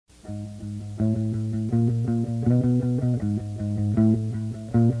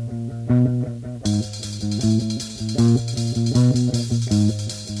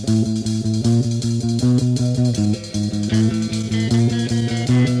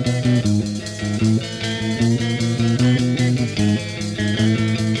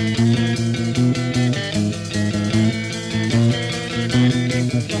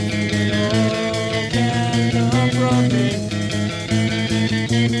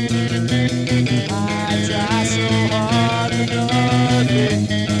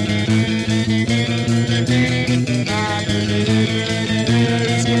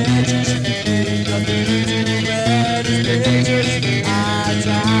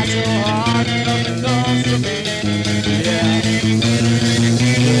so hard and nothing comes to me. Yeah.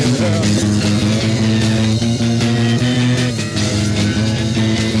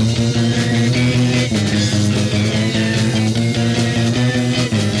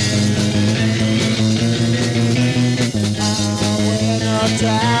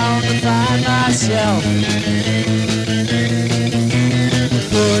 Down to find myself,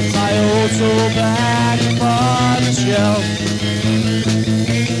 put my old soul back upon the shelf.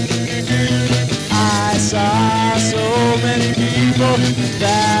 I saw so many people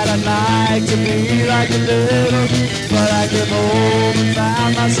that I'd like to be like a little, but I came home and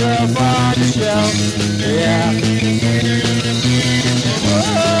found myself on the shelf. Yeah.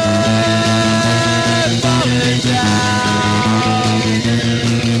 Oh, falling down.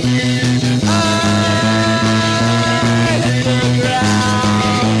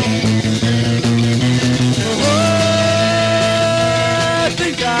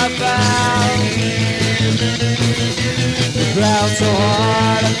 Ground so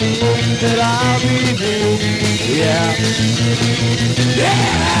hard I think that I'll be new. Yeah. Yeah.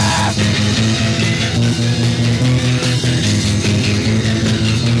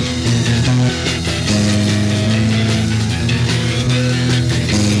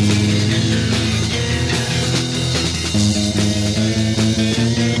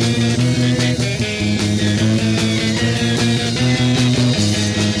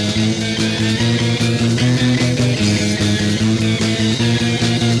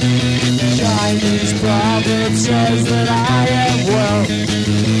 Chinese proverb says that I am well,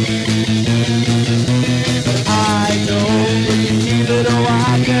 but I don't believe it, oh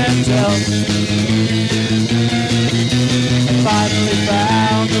I can tell. I finally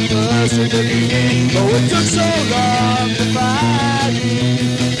found the person to be, oh it took so long to find me.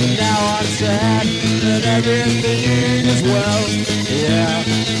 And now I'm sad that everything is well, yeah.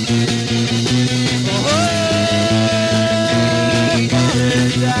 Oh,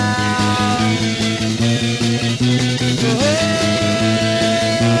 falling down.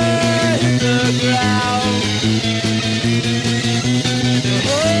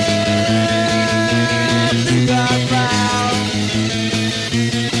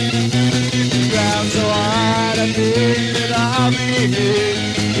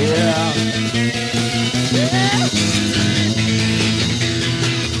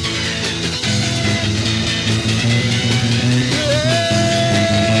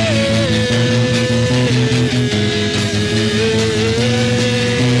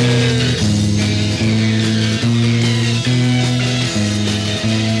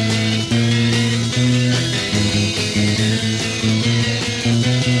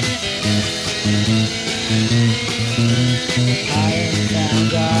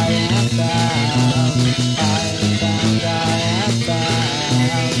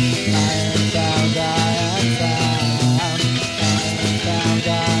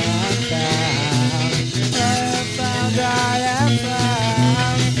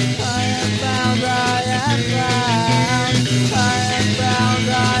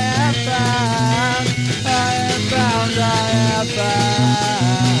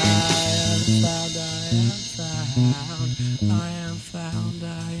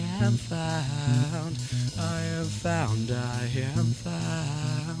 I am found.